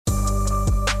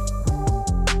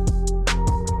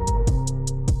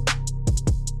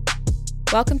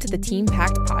Welcome to the Team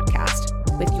Pact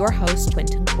podcast with your host,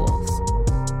 Twinton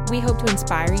Cools. We hope to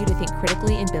inspire you to think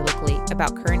critically and biblically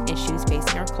about current issues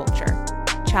facing our culture,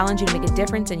 challenge you to make a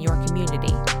difference in your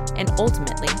community, and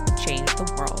ultimately change the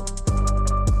world.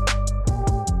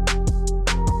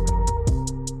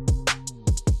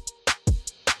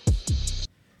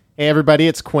 Hey everybody,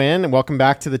 it's Quinn, and welcome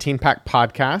back to the Team Pact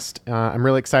podcast. I'm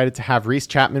really excited to have Reese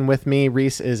Chapman with me.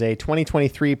 Reese is a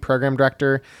 2023 program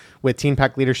director with Team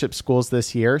Pact Leadership Schools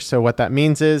this year. So what that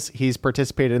means is he's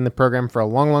participated in the program for a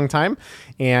long time,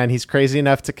 and he's crazy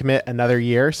enough to commit another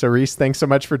year. So Reese, thanks so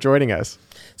much for joining us.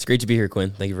 It's great to be here, Quinn.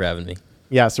 Thank you for having me.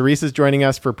 Yeah, so Reese is joining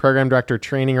us for program director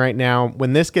training right now.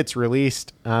 When this gets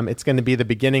released, it's going to be the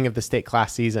beginning of the state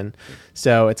class season.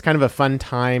 So it's kind of a fun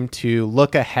time to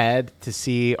look ahead to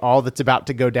see all that's about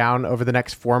to go down over the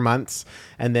next 4 months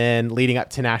and then leading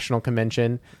up to national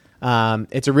convention.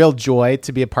 It's a real joy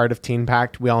to be a part of Team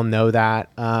Pact. We all know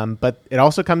that. But it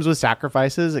also comes with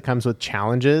sacrifices. It comes with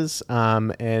challenges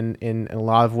in a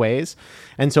lot of ways.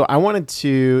 And so I wanted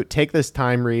to take this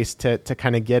time, Reese, to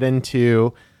kind of get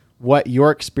into what your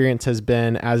experience has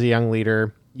been as a young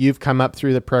leader. You've come up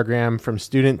through the program from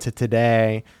student to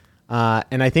today.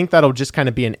 And I think that'll just kind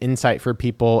of be an insight for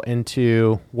people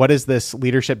into what is this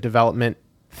leadership development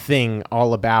thing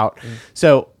all about.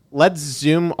 So let's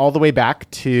zoom all the way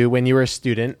back to when you were a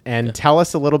student and tell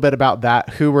us a little bit about that.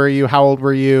 Who were you? How old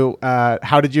were you?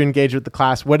 How did you engage with the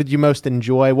class? What did you most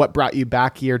enjoy? What brought you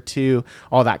back year two?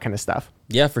 All that kind of stuff.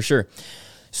 Yeah, for sure.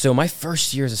 So my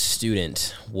first year as a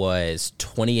student was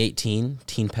 2018,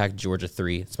 Team Pact Georgia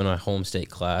 3. It's been my home state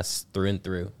class through and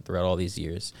throughout all these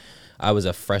years. I was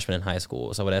a freshman in high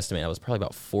school, so I would estimate I was probably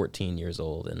about 14 years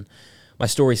old. And my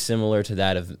story's similar to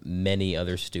that of many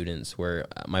other students, where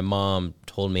my mom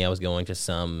told me I was going to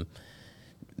some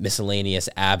miscellaneous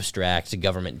abstract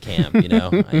government camp. We've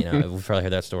probably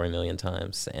heard that story a million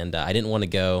times. And I didn't want to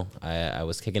go. I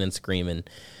was kicking and screaming.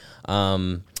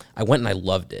 I went and I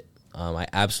loved it. I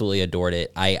absolutely adored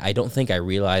it. I don't think I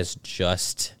realized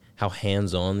just how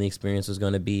hands-on the experience was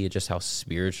going to be, just how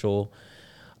spiritual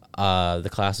the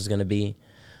class was going to be.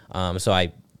 So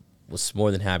I was more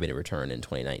than happy to return in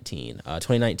 2019.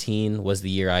 2019 was the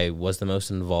year I was the most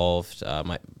involved.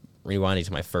 Rewinding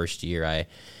to my first year, I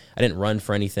didn't run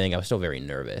for anything. I was still very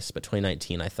nervous. But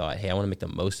 2019, I thought, hey, I want to make the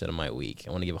most out of my week.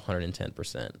 I want to give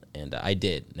 110%. And I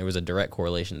did. There was a direct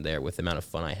correlation there with the amount of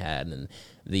fun I had and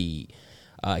the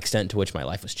extent to which my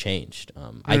life was changed.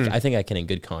 I think I can in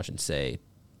good conscience say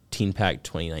Team Pact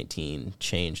 2019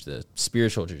 changed the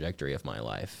spiritual trajectory of my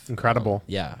life. Incredible.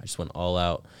 I just went all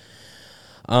out.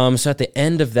 So at the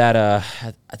end of that,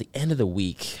 at the end of the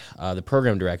week, the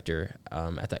program director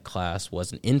at that class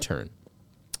was an intern,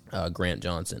 Grant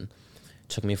Johnson.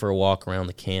 Took me for a walk around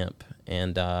the camp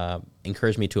and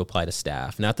encouraged me to apply to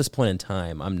staff. Now at this point in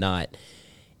time, I'm not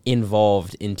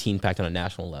involved in Team Pact on a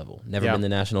national level. Never been to the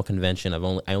national convention.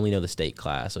 I only know the state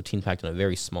class, so Team Pact on a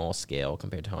very small scale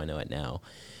compared to how I know it now.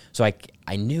 So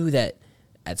I knew that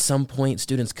at some point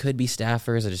students could be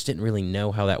staffers. I just didn't really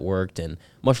know how that worked, and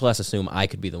much less assume I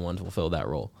could be the one to fulfill that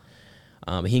role.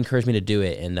 He encouraged me to do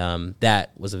it, and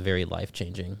that was a very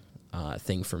life-changing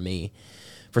thing for me.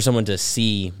 For someone to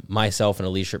see myself in a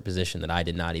leadership position that I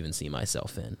did not even see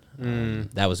myself in.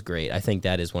 That was great. I think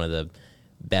that is one of the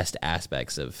best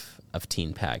aspects of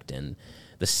Team Pact, and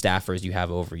the staffers you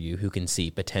have over you who can see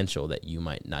potential that you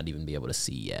might not even be able to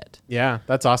see yet. Yeah,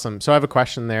 that's awesome. So I have a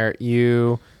question there.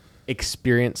 You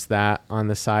experienced that on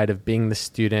the side of being the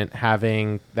student,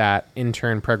 having that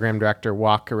intern program director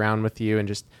walk around with you and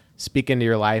just speak into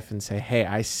your life and say, hey,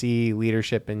 I see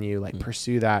leadership in you,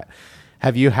 pursue that.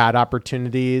 Have you had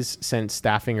opportunities since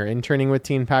staffing or interning with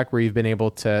Team Pact where you've been able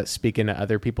to speak into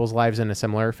other people's lives in a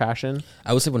similar fashion?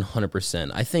 I would say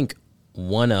 100%. I think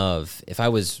if I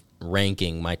was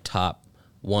ranking my top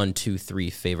 1, 2, 3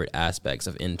 favorite aspects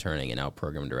of interning and now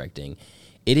program directing,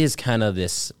 it is kind of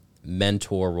this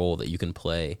mentor role that you can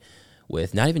play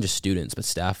with not even just students, but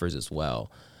staffers as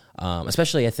well.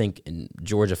 Especially, I think, in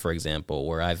Georgia, for example,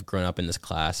 where I've grown up in this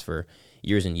class for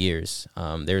years and years.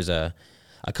 There's a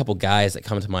couple guys that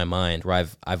come to my mind where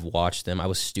I've watched them. I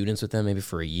was students with them maybe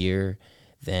for a year,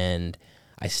 then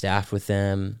I staffed with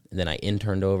them, and then I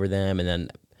interned over them, and then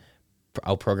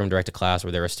I'll program direct a class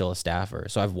where they were still a staffer.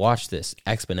 So I've watched this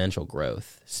exponential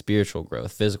growth, spiritual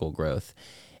growth, physical growth,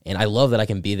 and I love that I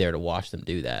can be there to watch them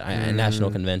do that. At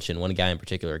National Convention, one guy in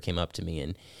particular came up to me,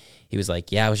 and he was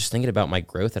like, I was just thinking about my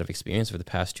growth that I've experienced for the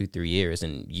past 2-3 years,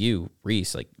 and you,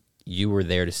 Reese, you were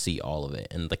there to see all of it,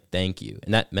 and thank you.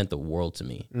 And that meant the world to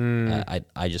me.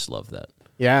 I just love that.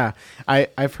 Yeah.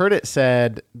 I've heard it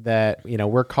said that,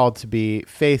 we're called to be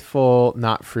faithful,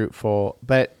 not fruitful,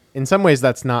 but in some ways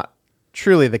that's not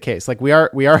truly the case. Like we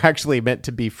are actually meant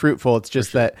to be fruitful. It's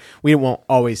just that we won't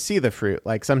always see the fruit.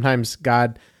 Like sometimes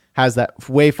God has that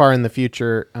way far in the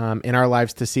future in our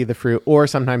lives to see the fruit, or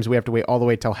sometimes we have to wait all the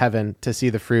way till heaven to see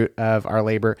the fruit of our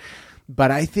labor.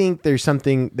 But I think there's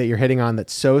something that you're hitting on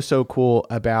that's so cool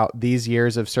about these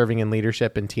years of serving in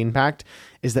leadership in Teen Pact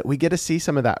is that we get to see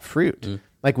some of that fruit.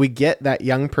 Like we get that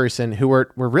young person who we're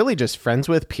really just friends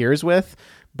with, peers with,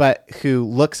 but who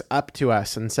looks up to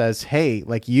us and says, hey,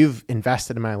 like you've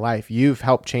invested in my life. You've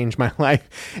helped change my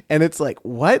life. And it's like,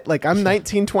 what? Like I'm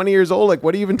 19, 20 years old. Like,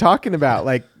 what are you even talking about?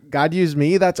 Like God used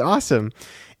me. That's awesome.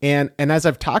 And as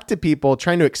I've talked to people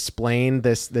trying to explain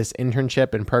this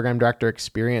internship and program director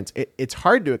experience, it's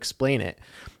hard to explain it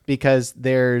because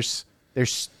there's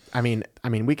I mean,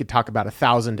 we could talk about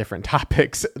 1,000 different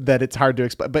topics that it's hard to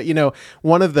explain. But,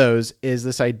 one of those is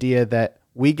this idea that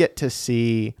we get to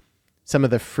see some of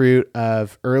the fruit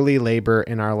of early labor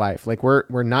in our life. Like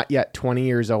we're not yet 20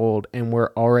 years old and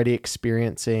we're already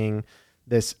experiencing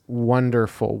this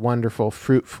wonderful, wonderful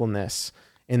fruitfulness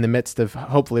in the midst of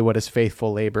hopefully what is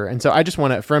faithful labor. And so I just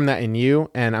want to affirm that in you.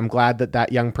 And I'm glad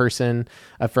that young person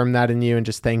affirmed that in you and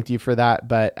just thanked you for that.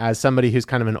 But as somebody who's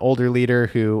kind of an older leader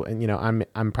who,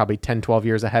 I'm probably 10, 12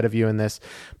 years ahead of you in this,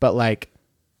 but like,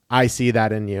 I see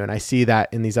that in you and I see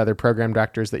that in these other program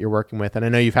directors that you're working with. And I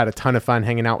know you've had a ton of fun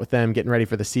hanging out with them, getting ready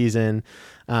for the season.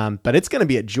 But it's going to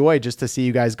be a joy just to see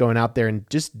you guys going out there and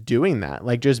just doing that.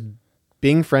 Like just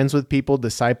being friends with people,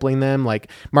 discipling them.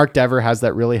 Like Mark Dever has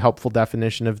that really helpful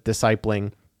definition of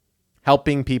discipling,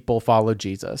 helping people follow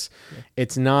Jesus. Yeah.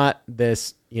 It's not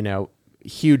this,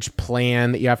 huge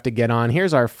plan that you have to get on.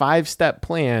 Here's our 5-step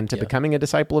plan to becoming a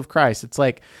disciple of Christ. It's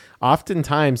like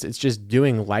oftentimes it's just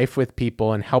doing life with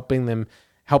people and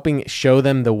helping show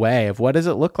them the way of what does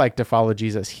it look like to follow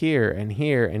Jesus here and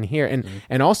here and here.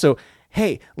 And also,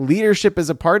 hey, leadership is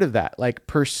a part of that. Like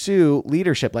pursue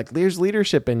leadership. Like there's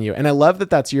leadership in you. And I love that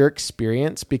that's your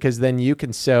experience because then you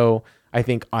can so, I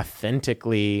think,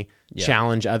 authentically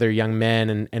challenge other young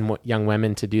men and young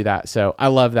women to do that. So I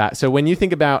love that. So when you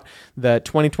think about the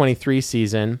 2023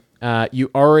 season, you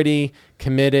already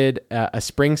committed a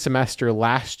spring semester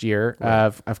last year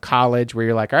of college where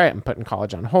you're like, all right, I'm putting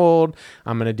college on hold.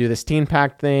 I'm going to do this Teen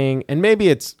Pact thing. And maybe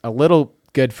it's a little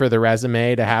good for the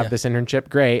resume to have this internship.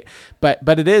 Great.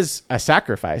 But it is a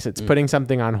sacrifice. It's putting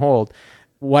something on hold.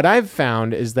 What I've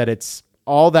found is that it's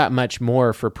all that much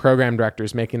more for program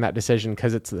directors making that decision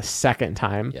because it's the second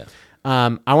time. Yeah.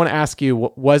 I want to ask you,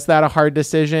 was that a hard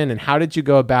decision and how did you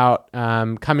go about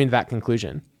coming to that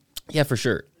conclusion? Yeah, for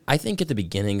sure. I think at the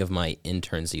beginning of my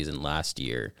intern season last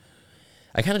year,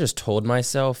 I kind of just told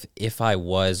myself if I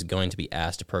was going to be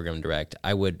asked to program direct,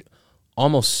 I would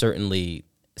almost certainly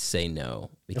say no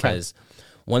because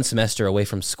one semester away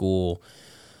from school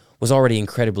was already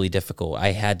incredibly difficult.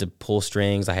 I had to pull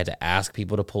strings. I had to ask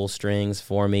people to pull strings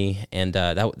for me, and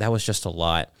that was just a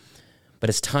lot.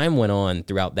 But as time went on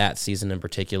throughout that season in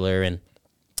particular, and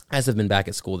as I've been back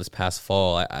at school this past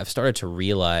fall, I've started to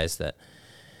realize that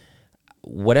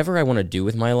whatever I want to do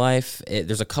with my life,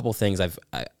 there's a couple things I've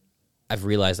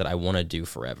realized that I want to do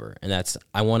forever, and that's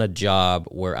I want a job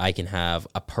where I can have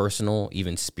a personal,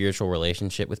 even spiritual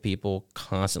relationship with people,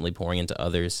 constantly pouring into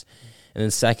others. And then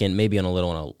second, maybe on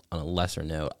a lesser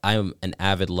note, I'm an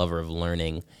avid lover of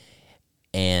learning,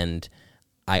 and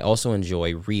I also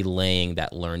enjoy relaying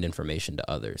that learned information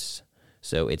to others.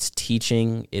 So it's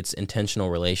teaching, it's intentional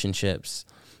relationships,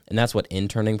 and that's what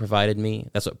interning provided me.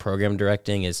 That's what program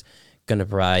directing is going to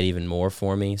provide even more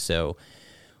for me. So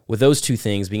with those two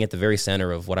things being at the very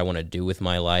center of what I want to do with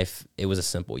my life, it was a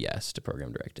simple yes to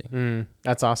program directing.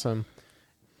 That's awesome.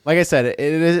 Like I said,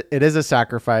 it is a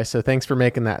sacrifice, so thanks for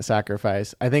making that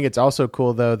sacrifice. I think it's also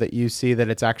cool, though, that you see that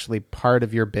it's actually part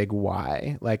of your big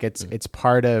why. Like it's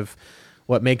part of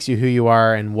what makes you who you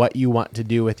are and what you want to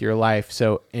do with your life.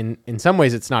 So in some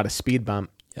ways, it's not a speed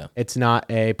bump. Yeah. It's not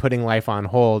a putting life on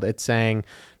hold. It's saying,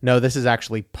 no, this is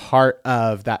actually part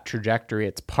of that trajectory.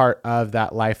 It's part of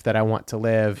that life that I want to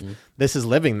live. This is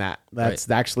living that. That's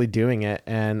actually doing it.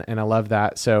 And I love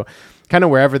that. So kind of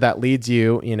wherever that leads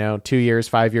you, 2 years,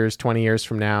 5 years, 20 years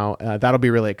from now, that'll be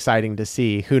really exciting to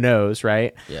see. Who knows,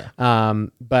 right? Yeah.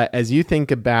 But as you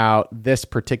think about this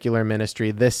particular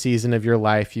ministry, this season of your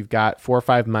life, you've got 4 or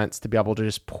 5 months to be able to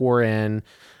just pour in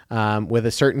with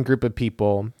a certain group of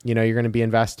people. You're going to be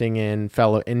investing in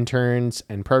fellow interns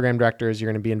and program directors.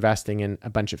 You're going to be investing in a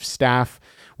bunch of staff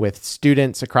with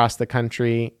students across the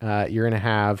country. You're going to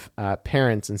have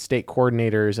parents and state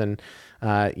coordinators and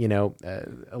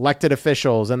elected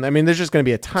officials. And I mean, there's just going to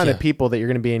be a ton of people that you're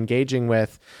going to be engaging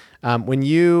with. When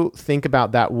you think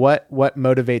about that, what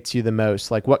motivates you the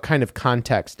most? Like, what kind of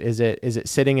context is it? Is it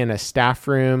sitting in a staff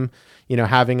room,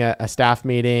 having a staff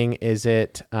meeting? Is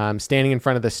it standing in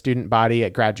front of the student body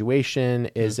at graduation?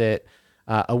 Is it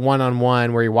a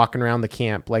one-on-one where you're walking around the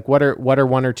camp? Like, what are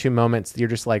one or two moments that you're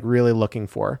just like really looking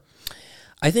for?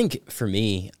 I think for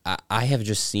me, I have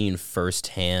just seen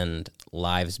firsthand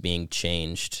lives being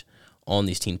changed on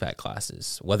these Teen Pack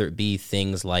classes, whether it be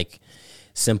things like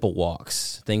simple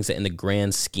walks, things that in the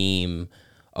grand scheme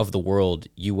of the world,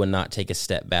 you would not take a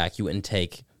step back. You wouldn't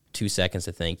take 2 seconds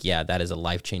to think, yeah, that is a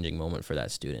life-changing moment for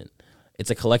that student. It's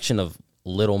a collection of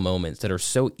little moments that are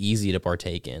so easy to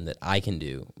partake in that I can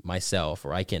do myself,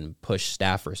 or I can push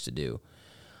staffers to do,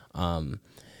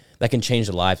 that can change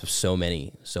the lives of so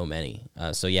many.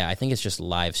 So yeah, I think it's just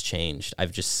lives changed.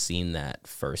 I've just seen that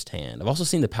firsthand. I've also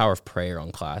seen the power of prayer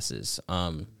on classes.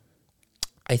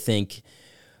 I think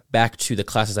back to the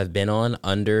classes I've been on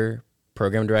under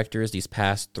program directors these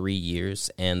past 3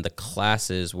 years, and the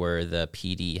classes where the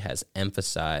PD has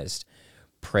emphasized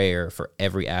prayer for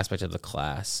every aspect of the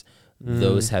class,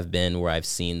 those have been where I've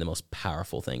seen the most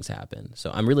powerful things happen.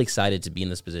 So I'm really excited to be in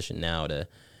this position now to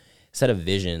set a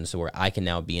vision so where I can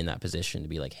now be in that position to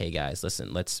be like, hey guys,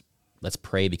 listen, let's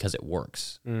pray because it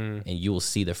works. And you will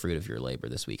see the fruit of your labor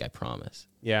this week, I promise.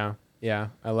 Yeah.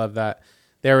 I love that.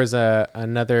 There was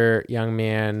another young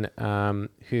man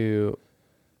who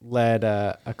led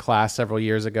a class several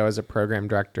years ago as a program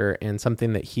director, and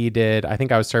something that he did, I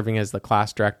think I was serving as the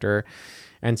class director.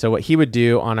 And so what he would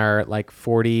do on our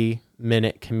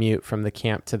 40-minute commute from the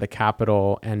camp to the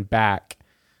Capitol and back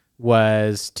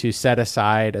was to set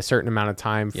aside a certain amount of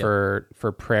time for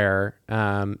prayer,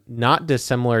 not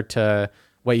dissimilar to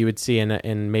what you would see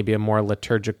in maybe a more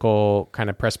liturgical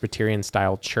kind of Presbyterian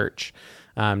style church,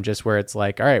 just where it's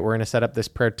like, all right, we're going to set up this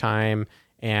prayer time,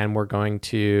 and there's going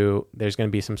to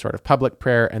be some sort of public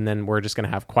prayer, and then we're just going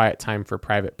to have quiet time for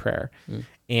private prayer.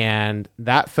 And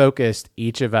that focused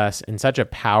each of us in such a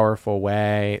powerful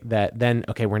way that then,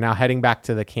 okay, we're now heading back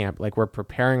to the camp. Like, we're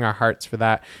preparing our hearts for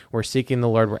that. We're seeking the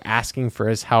Lord. We're asking for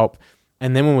his help.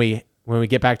 And then when we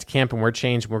get back to camp and we're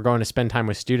changed, we're going to spend time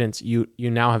with students, you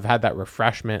now have had that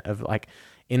refreshment of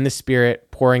in the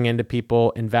Spirit, pouring into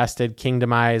people, invested,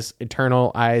 kingdom eyes,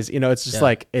 eternal eyes. It's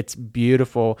just it's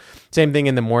beautiful. Same thing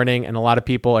in the morning, and a lot of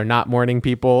people are not morning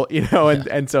people,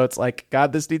 and so it's like,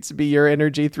 God, this needs to be your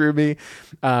energy through me.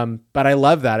 But I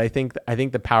love that. I think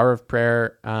the power of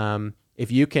prayer,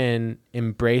 if you can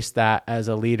embrace that as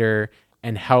a leader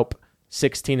and help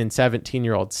 16 and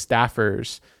 17-year-old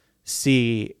staffers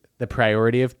see the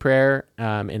priority of prayer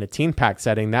in a Teen Pack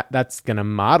setting, that's going to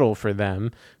model for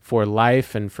them for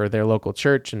life and for their local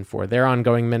church and for their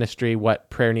ongoing ministry, what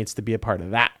prayer needs to be a part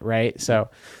of that, right? So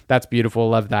that's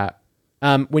beautiful. Love that.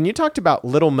 When you talked about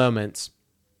little moments,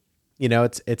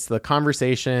 it's the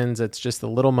conversations, it's just the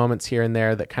little moments here and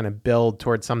there that kind of build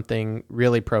towards something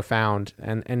really profound.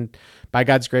 And by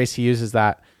God's grace, he uses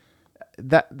that.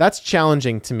 That's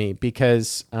challenging to me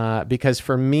because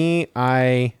for me,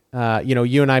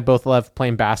 you and I both love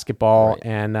playing basketball, right.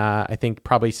 And I think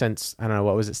probably since, I don't know,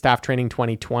 what was it, staff training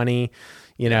 2020,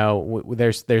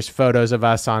 there's photos of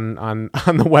us on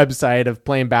the website of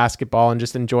playing basketball and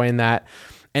just enjoying that.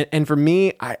 And for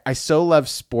me, I so love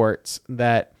sports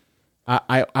that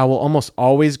I will almost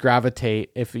always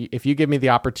gravitate if you give me the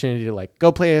opportunity to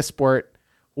go play a sport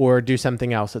or do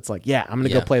something else. It's like, yeah, I'm going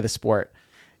to go play the sport.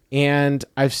 And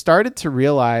I've started to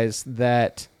realize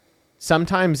that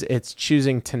sometimes it's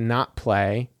choosing to not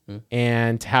play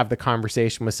and to have the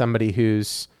conversation with somebody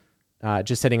who's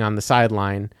just sitting on the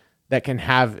sideline that can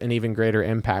have an even greater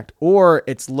impact. Or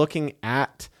it's looking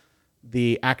at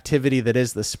the activity that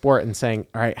is the sport and saying,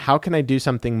 all right, how can I do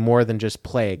something more than just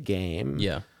play a game?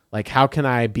 Yeah. How can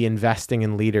I be investing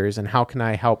in leaders, and how can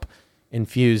I help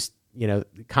infuse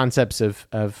concepts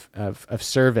of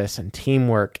service and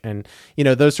teamwork and,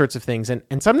 those sorts of things.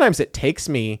 And sometimes it takes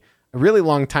me a really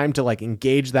long time to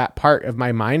engage that part of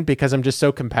my mind because I'm just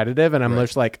so competitive, and I'm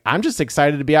just I'm just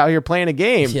excited to be out here playing a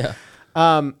game. Yeah.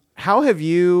 How have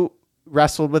you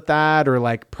wrestled with that, or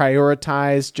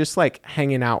prioritized just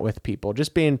hanging out with people,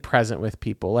 just being present with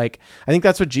people? I think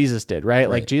that's what Jesus did,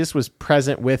 right? Jesus was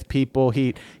present with people.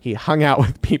 He hung out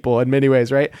with people in many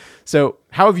ways, right? So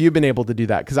how have you been able to do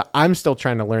that? Because I'm still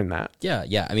trying to learn that.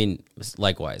 Yeah. I mean,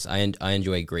 likewise, I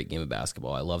enjoy a great game of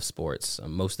basketball. I love sports.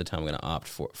 Most of the time I'm going to opt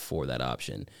for that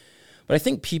option. But I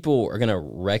think people are going to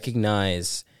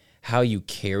recognize how you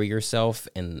carry yourself,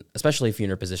 and especially if you're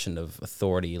in a position of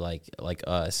authority like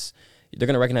us, they're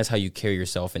going to recognize how you carry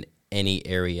yourself in any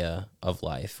area of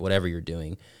life, whatever you're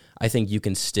doing, I think you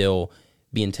can still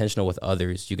be intentional with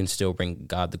others. You can still bring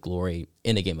God the glory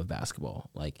in a game of basketball.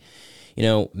 Like,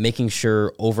 making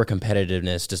sure over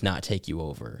competitiveness does not take you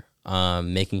over.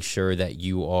 Making sure that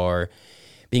you are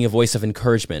being a voice of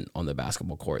encouragement on the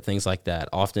basketball court, things like that.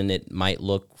 Often it might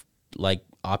look like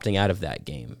opting out of that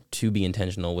game to be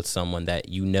intentional with someone that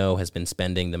has been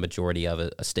spending the majority of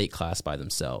a state class by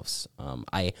themselves.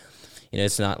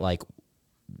 It's not like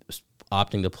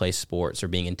opting to play sports or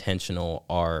being intentional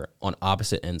are on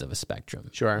opposite ends of a spectrum.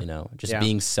 Sure.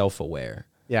 Being self-aware.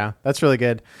 Yeah, that's really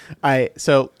good.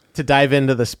 So to dive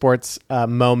into the sports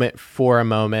moment for a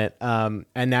moment,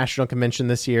 at National Convention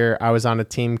this year, I was on a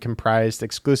team comprised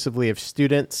exclusively of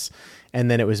students, and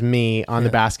then it was me on the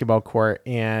basketball court.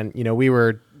 And, we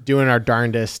were doing our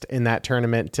darndest in that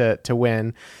tournament to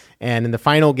win. And in the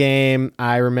final game,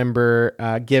 I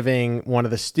remember giving one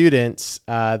of the students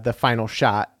the final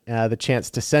shot, the chance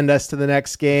to send us to the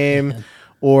next game.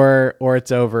 Or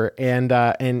it's over,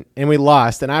 and we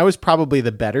lost. And I was probably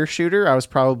the better shooter. I was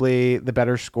probably the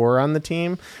better scorer on the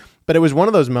team. But it was one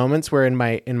of those moments where in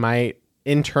my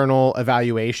internal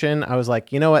evaluation, I was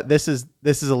like, you know what, this is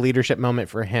a leadership moment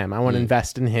for him. I want to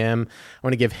invest in him. I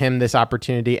want to give him this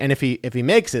opportunity. And if he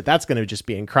makes it, that's going to just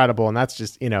be incredible. And that's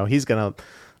just he's going to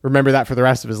remember that for the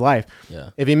rest of his life. Yeah.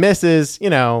 If he misses,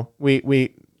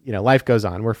 we life goes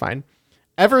on. We're fine.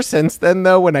 Ever since then,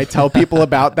 though, when I tell people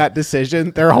about that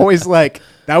decision, they're always like,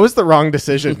 "That was the wrong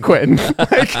decision, Quentin."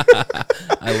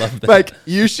 I love that. Like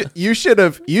you should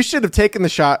have taken the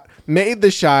shot, made the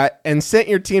shot, and sent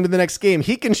your team to the next game.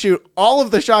 He can shoot all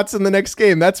of the shots in the next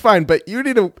game. That's fine, but you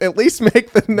need to at least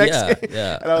make the next game.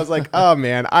 Yeah. And I was like, "Oh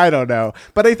man, I don't know."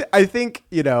 But I think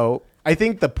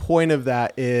the point of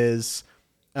that is.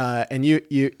 And you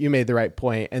made the right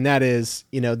point, and that is,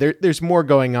 there's more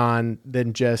going on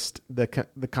than just the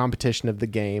competition of the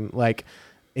game, like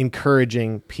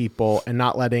encouraging people and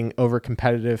not letting over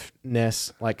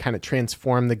competitiveness like kind of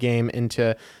transform the game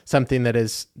into something that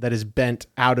is bent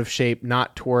out of shape,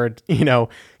 not toward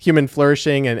human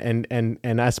flourishing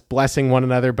and us blessing one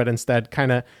another, but instead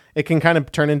it can kind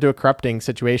of turn into a corrupting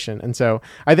situation. And so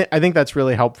I think that's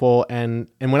really helpful. And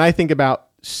when I think about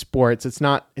sports, it's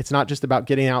not just about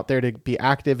getting out there to be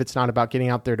active. It's not about getting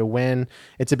out there to win.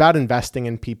 It's about investing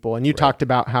in people. And you talked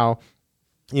about how,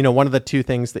 one of the two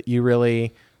things that you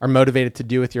really are motivated to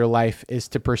do with your life is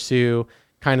to pursue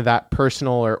kind of that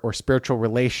personal or spiritual,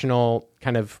 relational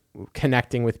kind of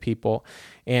connecting with people.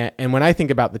 And when I think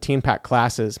about the Teen Pack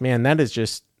classes, man, that is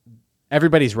just,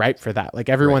 everybody's ripe for that. Like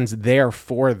everyone's there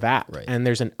for that. Right. And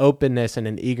there's an openness and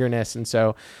an eagerness. And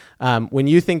so when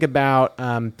you think about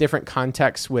different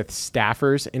contexts with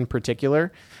staffers in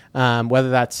particular, whether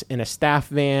that's in a staff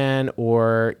van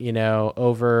or,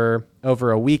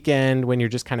 over a weekend when you're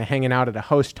just kind of hanging out at a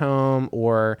host home,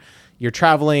 or you're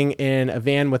traveling in a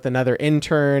van with another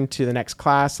intern to the next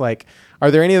class, like,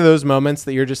 are there any of those moments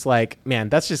that you're just like, man,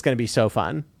 that's just going to be so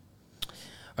fun?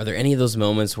 Are there any of those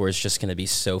moments where it's just going to be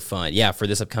so fun? Yeah, for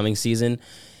this upcoming season.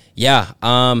 Yeah,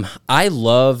 I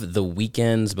love the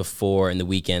weekends before and the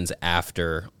weekends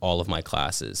after all of my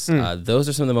classes. Those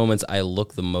are some of the moments I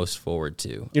look the most forward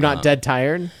to. You're not dead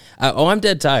tired? I'm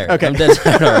dead tired. Okay. I'm dead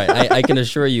tired. All right, I can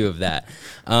assure you of that.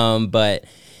 But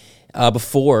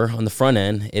before, on the front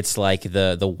end, it's like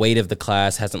the weight of the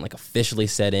class hasn't like officially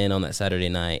set in on that Saturday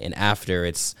night, and after,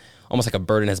 it's almost like a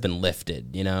burden has been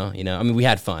lifted, I mean, we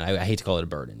had fun. I hate to call it a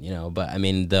burden, but I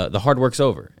mean, the hard work's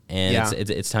over, and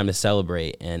it's time to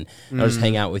celebrate and not just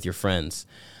hang out with your friends.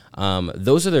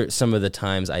 Those are some of the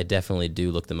times I definitely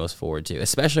do look the most forward to,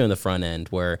 especially on the front end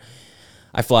where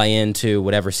I fly into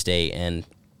whatever state and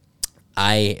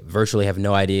I virtually have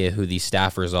no idea who these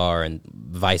staffers are, and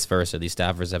vice versa. These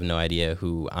staffers have no idea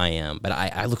who I am. But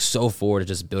I look so forward to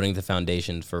just building the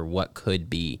foundation for what could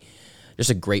be just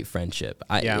a great friendship.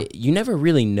 You never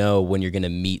really know when you're going to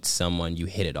meet someone you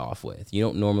hit it off with. You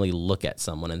don't normally look at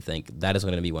someone and think, that is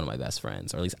going to be one of my best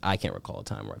friends. Or at least I can't recall a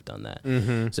time where I've done that.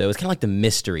 Mm-hmm. So it was kind of like the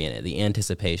mystery in it, the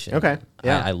anticipation. Okay.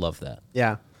 Yeah. I love that.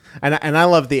 Yeah. And I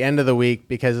love the end of the week,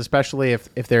 because especially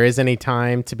if there is any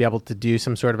time to be able to do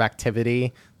some sort of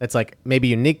activity that's like maybe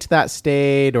unique to that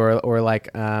state, or like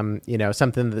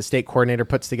something that the state coordinator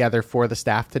puts together for the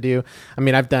staff to do. I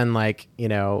mean, I've done like,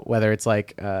 whether it's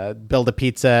like build a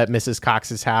pizza at Mrs.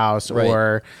 Cox's house, right,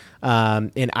 or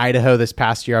in Idaho this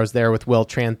past year I was there with Will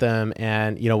Trantham,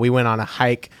 and we went on a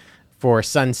hike for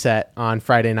sunset on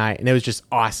Friday night, and it was just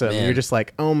awesome. Man. You're just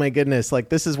like, oh my goodness, like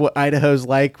this is what Idaho's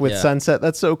like with sunset.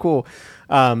 That's so cool.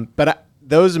 But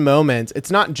those moments, it's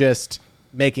not just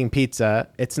making pizza.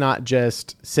 It's not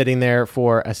just sitting there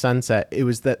for a sunset. It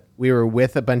was that we were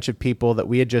with a bunch of people that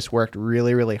we had just worked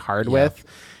really, really hard with,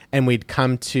 and we'd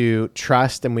come to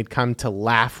trust and we'd come to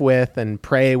laugh with and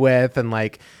pray with. And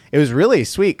like, it was really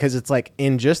sweet because it's like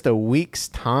in just a week's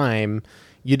time,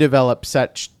 you develop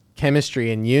such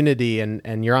chemistry and unity,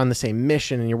 and you're on the same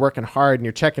mission, and you're working hard, and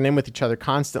you're checking in with each other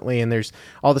constantly, and there's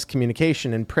all this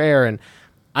communication and prayer. And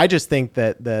I just think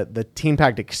that the Teen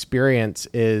Pact experience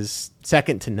is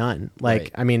second to none. Like,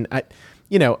 right. I mean,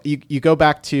 you go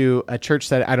back to a church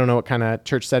setting. I don't know what kind of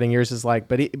church setting yours is like,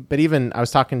 but even I was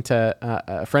talking to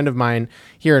a friend of mine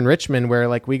here in Richmond, where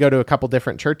like we go to a couple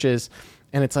different churches,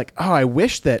 and it's like, oh, I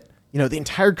wish that, the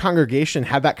entire congregation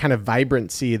had that kind of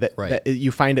vibrancy that you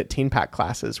find at Teen Pact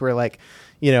classes, where like,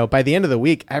 by the end of the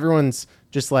week, everyone's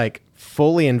just like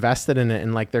fully invested in it,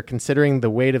 and like they're considering the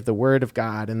weight of the word of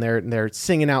God, and they're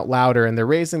singing out louder, and they're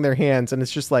raising their hands, and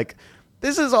it's just like,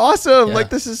 this is awesome. Yeah. Like,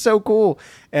 this is so cool.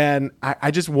 And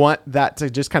I just want that to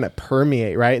just kind of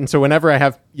permeate, right? And so whenever I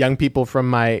have young people from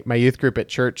my youth group at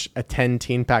church attend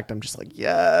Teen Pact, I'm just like,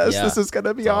 yes, this is going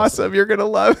to be awesome. You're going to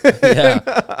love it.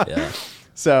 Yeah.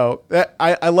 So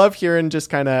I love hearing just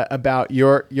kind of about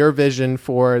your vision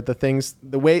for the things,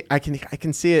 the way I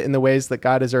can see it in the ways that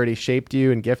God has already shaped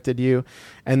you and gifted you,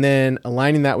 and then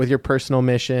aligning that with your personal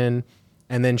mission,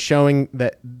 and then showing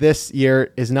that this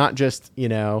year is not just,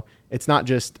 it's not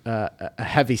just a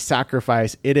heavy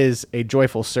sacrifice. It is a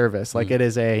joyful service. Like it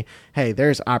is hey,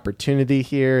 there's opportunity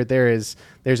here. There's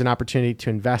an opportunity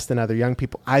to invest in other young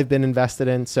people I've been invested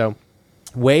in. So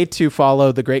way to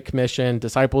follow the Great Commission,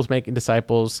 disciples making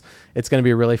disciples. It's going to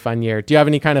be a really fun year. Do you have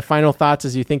any kind of final thoughts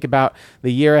as you think about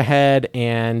the year ahead?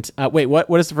 And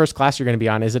what is the first class you're going to be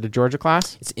on? Is it a Georgia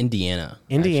class? It's Indiana.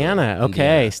 Indiana.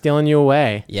 Okay. Stealing you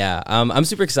away. Yeah. I'm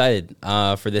super excited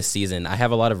for this season. I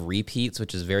have a lot of repeats,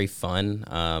 which is very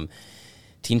fun.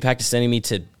 Teen Pact is sending me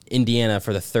to Indiana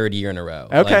for the third year in a row.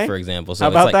 Okay. Like, for example. So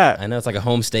how about that? I know it's like a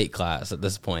home state class at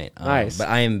this point. Nice. But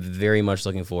I am very much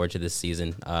looking forward to this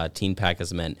season. Teen Pact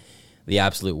has meant the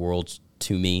absolute world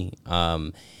to me.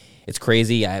 It's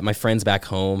crazy. My friends back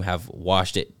home have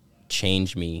watched it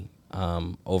change me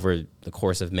over the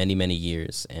course of many, many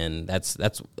years. And that's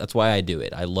why I do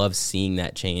it. I love seeing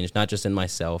that change, not just in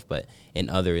myself, but in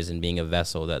others, and being a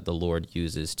vessel that the Lord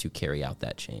uses to carry out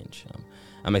that change.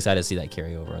 I'm excited to see that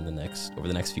carry over over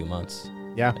the next few months.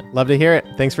 Yeah, love to hear it.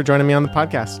 Thanks for joining me on the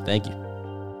podcast. Thank you.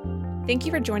 Thank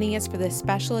you for joining us for this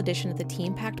special edition of the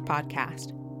Teen Pact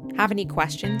podcast. Have any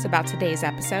questions about today's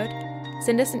episode?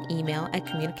 Send us an email at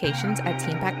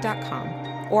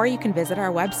communications@teenpact.com, or you can visit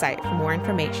our website for more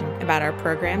information about our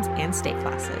programs and state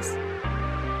classes.